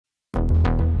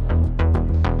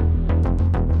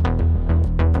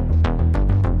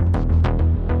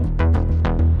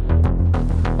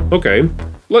okay,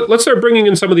 let's start bringing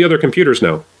in some of the other computers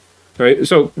now. All right,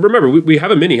 so remember, we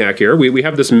have a mini hack here. We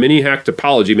have this mini hack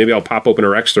topology. Maybe I'll pop open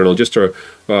our external just to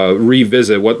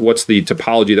revisit what's the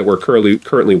topology that we're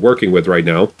currently working with right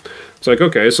now. It's like,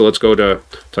 okay, so let's go to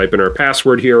type in our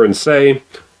password here and say,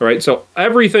 all right, so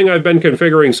everything I've been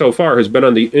configuring so far has been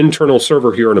on the internal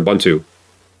server here in Ubuntu.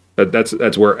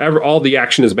 That's where all the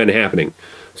action has been happening.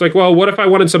 It's like, well, what if I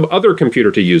wanted some other computer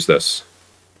to use this?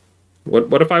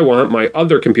 What if I want my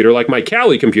other computer, like my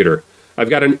Kali computer? I've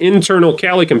got an internal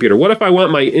Kali computer. What if I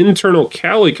want my internal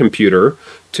Kali computer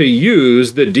to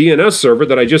use the DNS server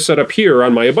that I just set up here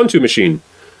on my Ubuntu machine?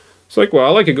 It's like,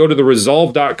 well, I could go to the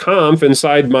resolve.conf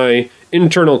inside my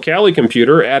internal Kali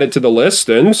computer, add it to the list,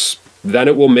 and then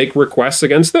it will make requests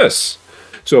against this.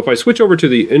 So if I switch over to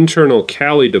the internal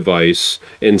Kali device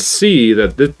and see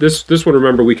that this one,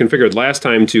 remember, we configured last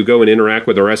time to go and interact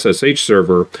with our SSH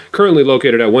server, currently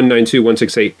located at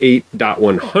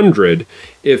 192.168.8.100,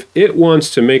 if it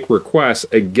wants to make requests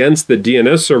against the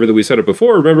DNS server that we set up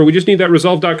before, remember, we just need that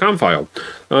resolve.conf file.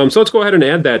 So let's go ahead and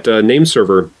add that name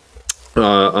server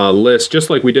list,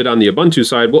 just like we did on the Ubuntu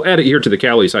side. We'll add it here to the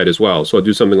Kali side as well. So I'll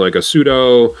do something like a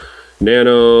sudo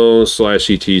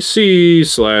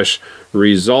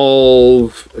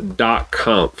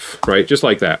nano/etc/resolve.conf, right? Just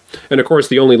like that. And of course,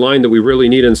 the only line that we really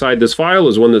need inside this file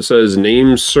is one that says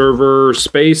name server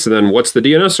space, and then what's the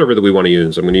DNS server that we want to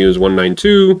use? I'm going to use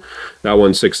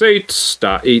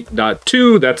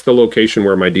 192.168.8.2. That's the location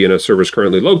where my DNS server is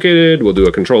currently located. We'll do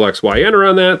a Control-X-Y enter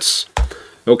on that.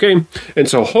 Okay, and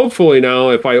so hopefully now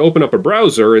if I open up a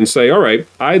browser and say, all right,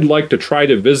 I'd like to try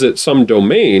to visit some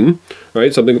domain,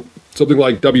 right, something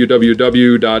like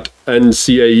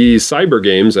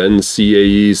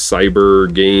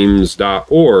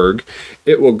www.ncaecybergames.org,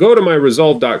 it will go to my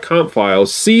resolve.conf file,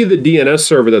 see the DNS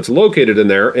server that's located in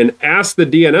there, and ask the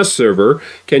DNS server,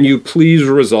 can you please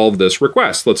resolve this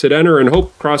request? Let's hit enter and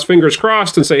hope, cross fingers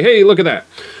crossed, and say, hey, look at that.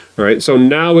 All right, so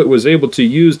now it was able to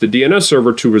use the DNS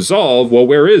server to resolve, well,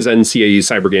 where is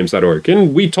ncaecybergames.org?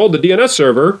 And we told the DNS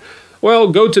server,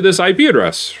 well, go to this IP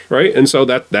address, right? And so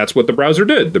that's what the browser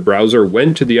did. The browser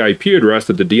went to the IP address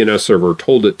that the DNS server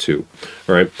told it to,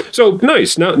 all right? So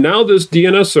nice, now this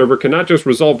DNS server can not just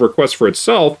resolve requests for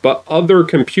itself, but other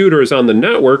computers on the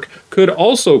network could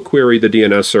also query the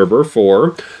DNS server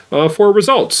for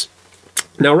results.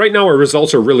 Now, right now, our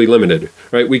results are really limited,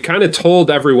 right? We kind of told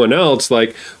everyone else,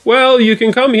 like, well, you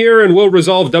can come here and we'll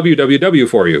resolve www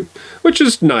for you, which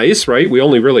is nice, right? We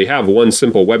only really have one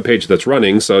simple web page that's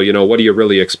running, so, you know, what do you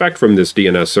really expect from this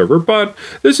DNS server? But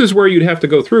this is where you'd have to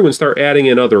go through and start adding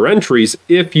in other entries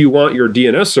if you want your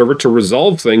DNS server to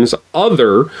resolve things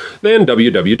other than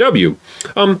www.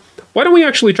 Why don't we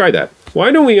actually try that?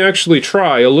 Why don't we actually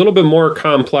try a little bit more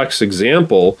complex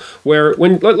example where,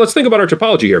 let's think about our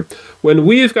topology here. When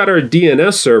we've got our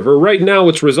DNS server, right now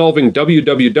it's resolving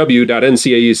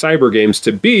www.ncaecybergames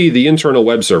to be the internal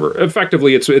web server.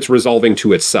 Effectively, it's resolving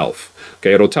to itself.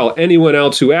 Okay, it'll tell anyone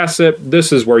else who asks it,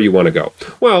 this is where you want to go.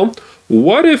 Well,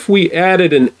 what if we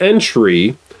added an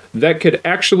entry that could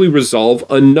actually resolve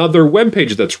another web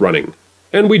page that's running?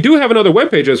 And we do have another web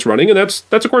page that's running, and that's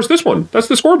of course this one. That's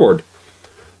the scoreboard.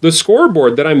 The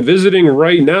scoreboard that I'm visiting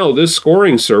right now, this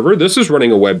scoring server, this is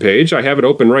running a web page. I have it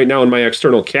open right now on my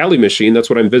external Kali machine.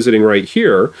 That's what I'm visiting right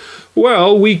here.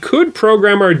 Well, we could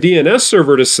program our DNS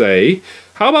server to say,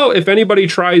 how about if anybody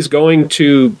tries going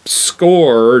to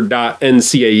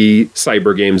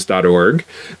score.ncaecybergames.org,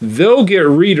 they'll get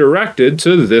redirected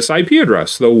to this IP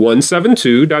address, the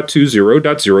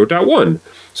 172.20.0.1.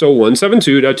 So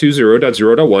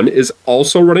 172.20.0.1 is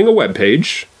also running a web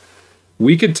page.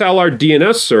 We could tell our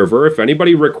DNS server, if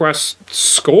anybody requests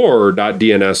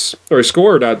score.dns or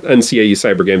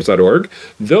score.ncaecybergames.org,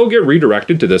 they'll get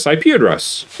redirected to this IP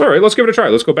address. All right, let's give it a try.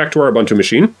 Let's go back to our Ubuntu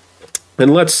machine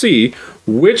and let's see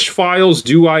which files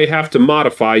do I have to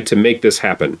modify to make this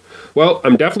happen. Well,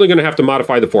 I'm definitely going to have to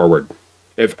modify the forward.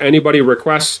 If anybody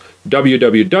requests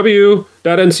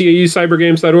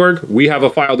www.ncaecybergames.org, we have a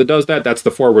file that does that. That's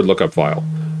the forward lookup file.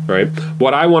 Right?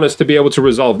 What I want us to be able to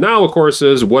resolve now, of course,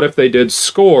 is what if they did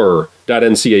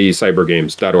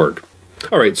score.ncaecybergames.org.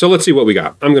 All right, so let's see what we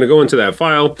got. I'm going to go into that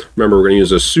file. Remember, we're going to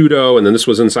use a sudo, and then this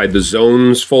was inside the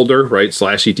zones folder, right?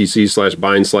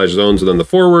 /etc/bind/zones, and then the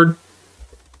forward.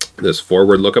 This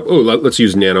forward lookup. Oh, let's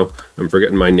use nano. I'm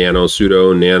forgetting my nano.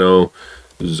 Sudo nano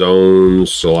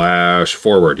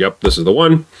zone/forward. Yep, this is the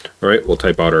one. All right, we'll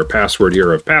type out our password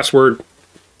here of password.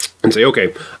 And say,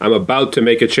 okay, I'm about to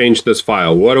make a change to this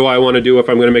file. What do I want to do if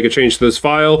I'm going to make a change to this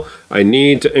file? I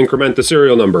need to increment the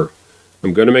serial number.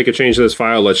 I'm going to make a change to this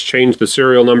file. Let's change the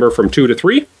serial number from 2 to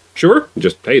 3. Sure,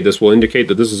 just, hey, this will indicate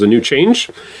that this is a new change.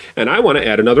 And I want to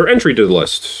add another entry to the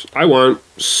list. I want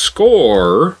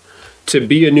score to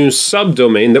be a new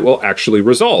subdomain that will actually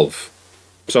resolve.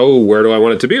 So where do I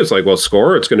want it to be? It's like, well,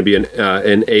 score, it's going to be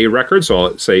an A record. So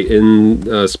I'll say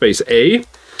in space A.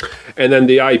 And then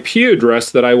the IP address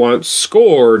that I want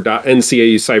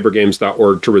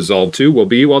score.ncaecybergames.org to resolve to will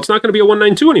be, well, it's not going to be a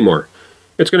 192 anymore.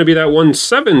 It's going to be that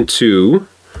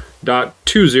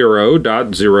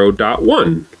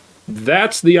 172.20.0.1.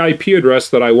 That's the IP address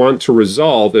that I want to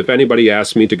resolve if anybody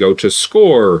asks me to go to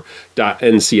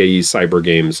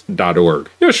score.ncaecybergames.org.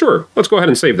 Yeah, sure. Let's go ahead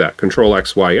and save that. Control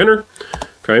X, Y, enter.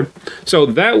 Okay. So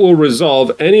that will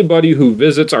resolve anybody who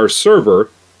visits our server,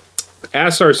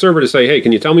 asks our server to say, hey,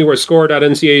 can you tell me where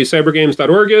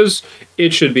score.ncaecybergames.org is?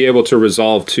 It should be able to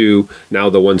resolve to now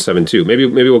the 172. Maybe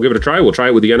we'll give it a try. We'll try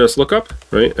it with the nslookup,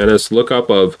 right? nslookup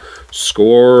of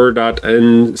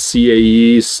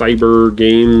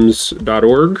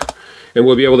score.ncaecybergames.org. And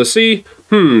we'll be able to see,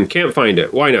 can't find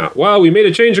it. Why not? Well, we made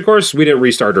a change, of course. We didn't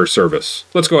restart our service.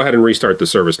 Let's go ahead and restart the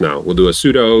service now. We'll do a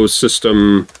sudo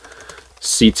system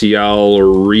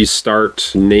ctl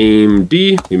restart name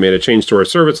D. We made a change to our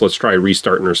service. Let's try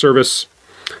restarting our service.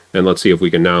 And let's see if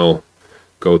we can now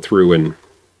go through and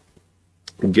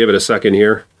give it a second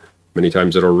here. Many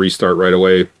times it'll restart right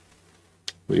away.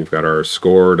 We've got our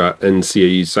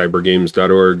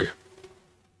score.ncaecybergames.org.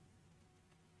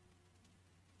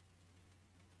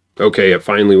 Okay, it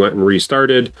finally went and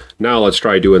restarted. Now let's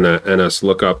try doing that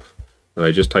nslookup that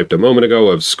I just typed a moment ago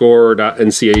of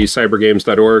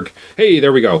score.ncaecybergames.org. Hey,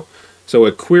 there we go. So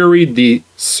it queried the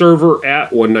server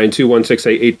at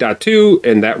 192.168.8.2,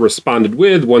 and that responded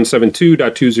with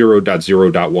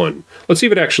 172.20.0.1. Let's see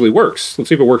if it actually works. Let's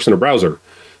see if it works in a browser.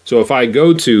 So if I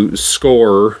go to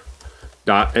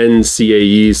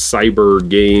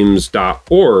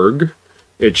score.ncaecybergames.org,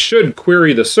 it should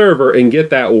query the server and get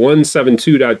that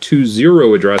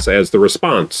 172.20 address as the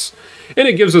response. And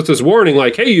it gives us this warning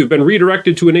like, hey, you've been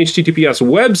redirected to an HTTPS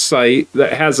website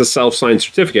that has a self-signed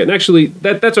certificate. And actually,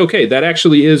 that's okay. That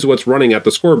actually is what's running at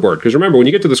the scoreboard. Because remember, when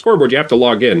you get to the scoreboard, you have to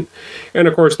log in. And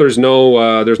of course, there's no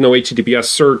HTTPS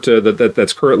cert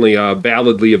that's currently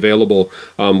validly available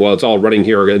while it's all running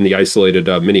here in the isolated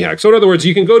mini hack. So in other words,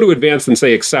 you can go to advanced and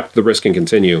say accept the risk and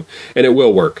continue, and it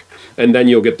will work. And then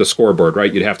you'll get the scoreboard,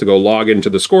 right? You'd have to go log into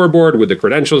the scoreboard with the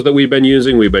credentials that we've been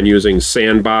using. We've been using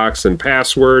sandbox and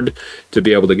password to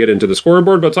be able to get into the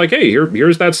scoreboard. But it's like, hey,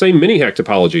 here's that same mini hack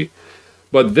topology.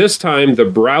 But this time, the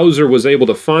browser was able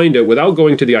to find it without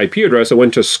going to the IP address. It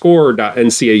went to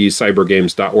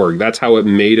score.ncaecybergames.org. That's how it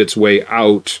made its way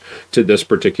out to this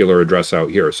particular address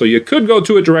out here. So you could go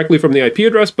to it directly from the IP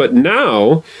address, but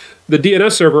now the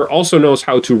DNS server also knows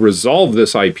how to resolve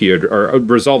this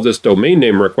resolve this domain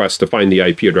name request to find the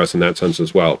IP address in that sense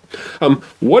as well.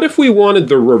 What if we wanted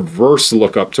the reverse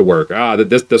lookup to work?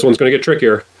 This one's going to get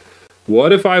trickier.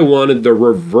 What if I wanted the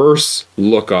reverse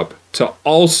lookup to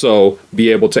also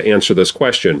be able to answer this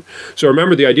question? So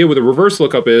remember, the idea with the reverse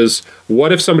lookup is,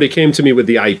 what if somebody came to me with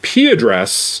the IP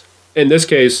address, in this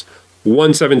case,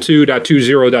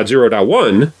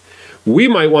 172.20.0.1, we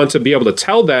might want to be able to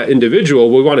tell that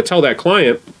individual, we want to tell that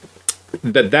client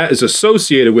that that is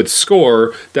associated with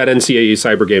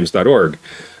score.ncaecybergames.org.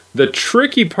 The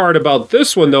tricky part about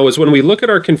this one, though, is when we look at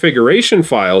our configuration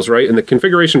files, right, and the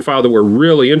configuration file that we're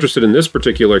really interested in this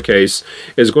particular case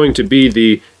is going to be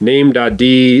the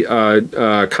name.d.conf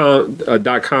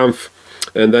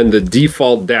and then the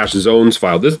default -zones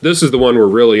file. This is the one we're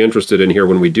really interested in here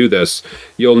when we do this.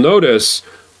 You'll notice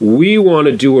we want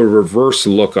to do a reverse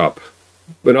lookup.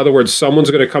 In other words, someone's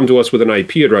going to come to us with an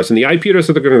IP address, and the IP address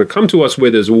that they're going to come to us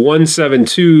with is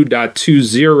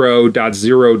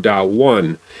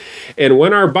 172.20.0.1. And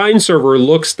when our bind server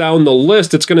looks down the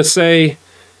list, it's going to say,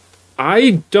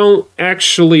 I don't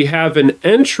actually have an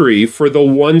entry for the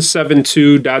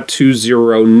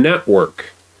 172.20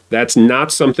 network. That's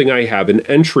not something I have an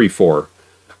entry for.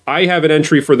 I have an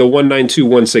entry for the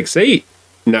 192.168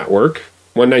 network,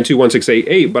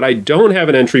 192.168.8, but I don't have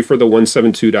an entry for the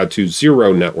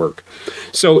 172.20 network.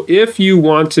 So if you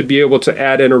want to be able to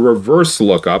add in a reverse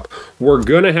lookup, we're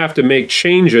going to have to make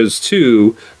changes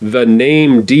to the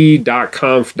name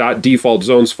d.conf.default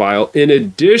zones file in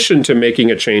addition to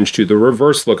making a change to the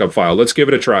reverse lookup file. Let's give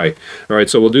it a try. All right,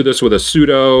 so we'll do this with a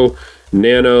sudo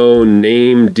nano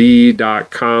name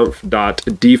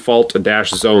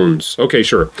d.conf.default-zones. Okay,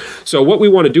 sure. So what we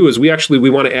want to do is we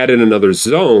want to add in another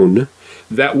zone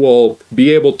that will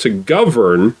be able to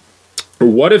govern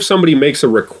what if somebody makes a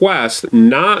request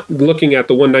not looking at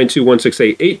the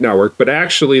 192.168.8 network, but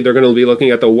actually they're going to be looking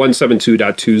at the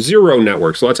 172.20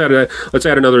 network. So let's add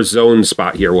another zone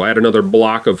spot here. We'll add another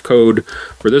block of code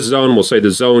for this zone. We'll say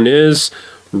the zone is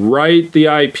write the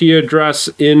IP address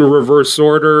in reverse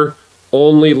order,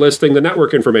 only listing the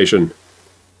network information.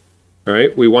 All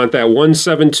right, we want that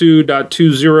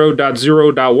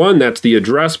 172.20.0.1. That's the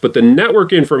address, but the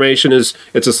network information it's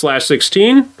a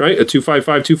 /16, right? A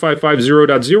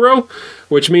 255.255.0.0,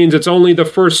 which means it's only the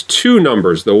first two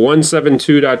numbers, the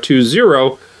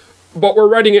 172.20, but we're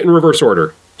writing it in reverse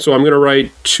order. So I'm going to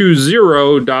write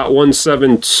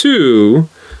 20.172,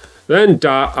 then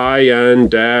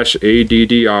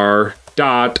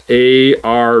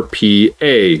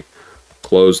 .in-addr.arpa.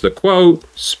 Close the quote,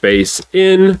 space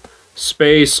in,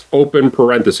 space, open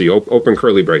parenthesis, open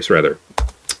curly brace rather.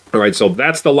 All right, so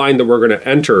that's the line that we're going to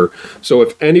enter. So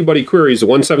if anybody queries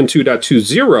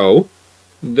 172.20,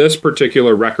 this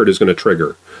particular record is going to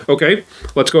trigger. Okay,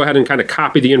 let's go ahead and kind of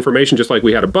copy the information just like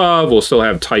we had above. We'll still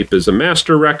have type as a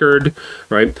master record,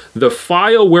 right? The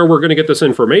file where we're going to get this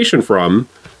information from,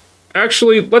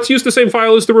 actually, let's use the same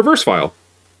file as the reverse file.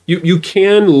 You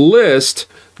can list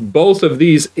both of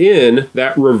these in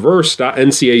that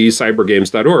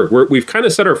reverse.ncaecybergames.org. We've kind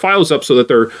of set our files up so that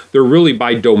they're really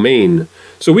by domain.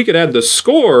 So we could add the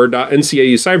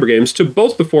score.ncaecybergames to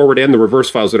both the forward and the reverse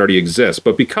files that already exist.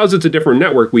 But because it's a different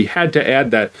network, we had to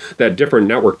add that different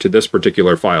network to this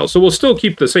particular file. So we'll still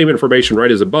keep the same information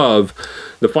right as above.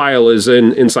 The file is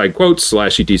inside quotes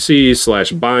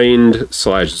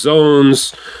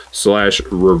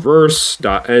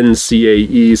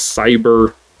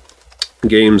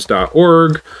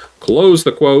 /etc/bind/zones/reverse.ncaecybergames.org. Close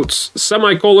the quotes,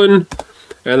 semicolon,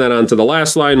 and then onto the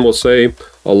last line we'll say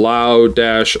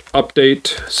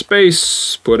allow-update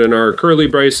space, put in our curly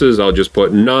braces. I'll just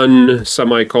put none,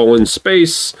 semicolon,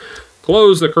 space,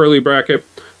 close the curly bracket,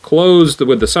 close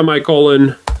with the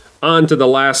semicolon, onto the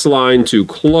last line to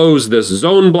close this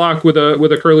zone block with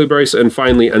a curly brace, and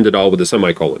finally end it all with a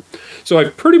semicolon. So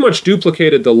I've pretty much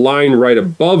duplicated the line right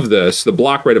above this, the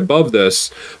block right above this,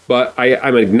 but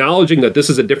I'm acknowledging that this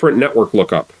is a different network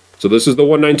lookup. So this is the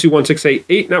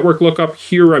 192.168.8 network lookup.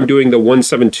 Here I'm doing the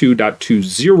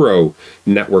 172.20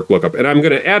 network lookup, and I'm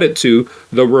going to add it to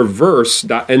the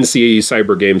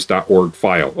reverse.ncaecybergames.org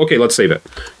file. Okay, let's save it.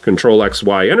 Control X,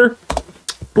 Y, enter.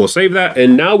 We'll save that,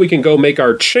 and now we can go make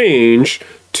our change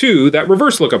to that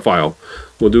reverse lookup file.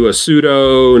 We'll do a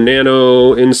sudo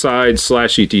nano inside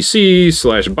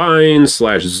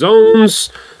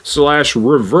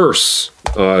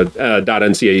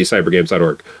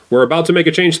 /etc/bind/zones/reverse.ncaecybergames.org. We're about to make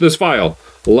a change to this file.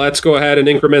 Let's go ahead and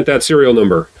increment that serial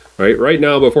number. Right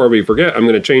now, before we forget, I'm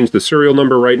going to change the serial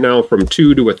number right now from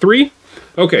 2 to a 3.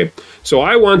 Okay, so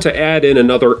I want to add in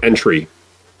another entry.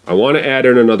 I want to add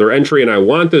in another entry, and I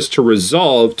want this to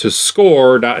resolve to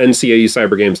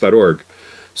score.ncaecybergames.org.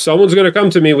 Someone's going to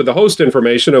come to me with the host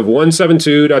information of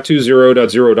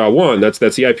 172.20.0.1. That's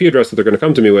the IP address that they're going to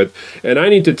come to me with, and I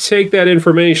need to take that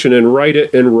information and write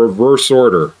it in reverse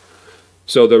order.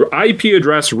 So the IP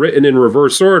address written in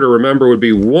reverse order, remember, would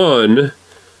be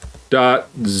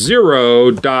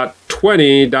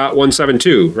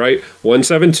 1.0.20.172, right?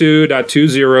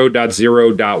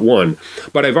 172.20.0.1.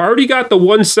 But I've already got the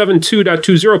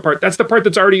 172.20 part. That's the part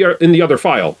that's already in the other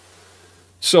file.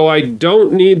 So I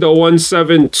don't need the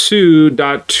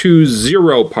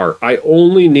 172.20 part. I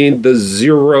only need the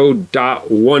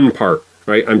 0.1 part,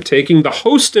 right? I'm taking the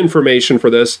host information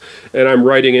for this, and I'm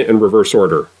writing it in reverse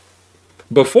order.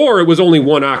 Before, it was only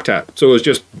 1 octet, so it was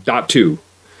just .2.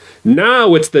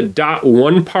 Now it's the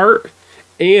 .1 part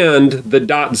and the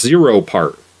 .0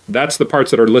 part. That's the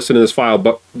parts that are listed in this file,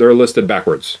 but they're listed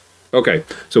backwards. Okay,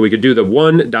 so we could do the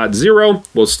 1.0.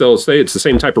 We'll still say it's the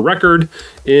same type of record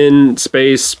in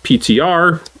space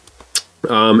PTR.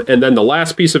 And then the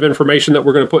last piece of information that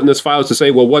we're going to put in this file is to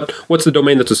say, well, what's the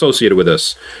domain that's associated with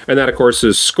this? And that, of course,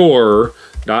 is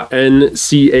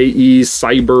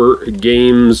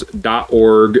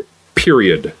score.ncaecybergames.org,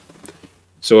 period.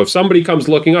 So if somebody comes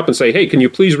looking up and say, hey, can you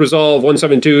please resolve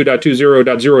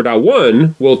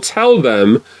 172.20.0.1, we'll tell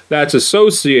them that's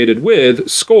associated with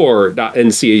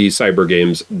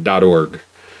score.ncaecybergames.org.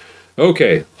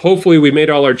 Okay, hopefully we made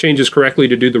all our changes correctly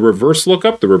to do the reverse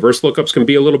lookup. The reverse lookups can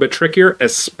be a little bit trickier,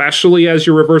 especially as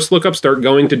your reverse lookups start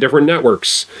going to different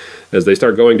networks. As they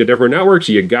start going to different networks,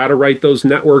 you got to write those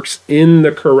networks in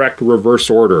the correct reverse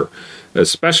order.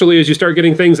 Especially as you start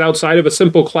getting things outside of a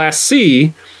simple Class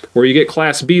C, where you get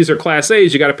Class Bs or Class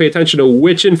As, you got to pay attention to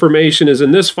which information is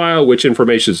in this file, which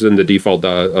information is in the default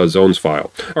zones file.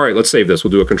 All right, let's save this.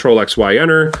 We'll do a Control X, Y,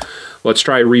 enter. Let's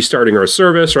try restarting our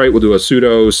service, right? We'll do a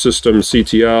sudo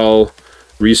systemctl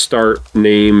restart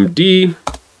name D.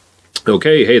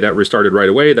 Okay, hey, that restarted right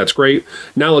away. That's great.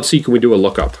 Now let's see, can we do a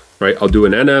lookup, right? I'll do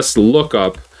an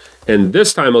nslookup, and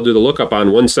this time I'll do the lookup on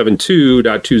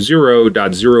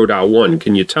 172.20.0.1.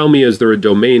 Can you tell me, is there a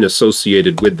domain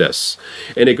associated with this?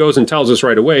 And it goes and tells us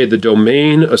right away, the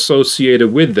domain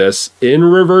associated with this, in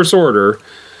reverse order,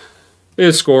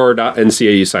 is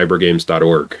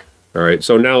score.ncaecybergames.org. All right,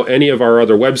 so now any of our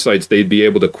other websites, they'd be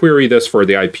able to query this for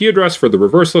the IP address for the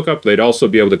reverse lookup. They'd also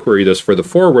be able to query this for the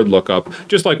forward lookup,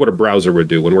 just like what a browser would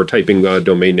do when we're typing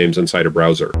domain names inside a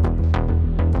browser.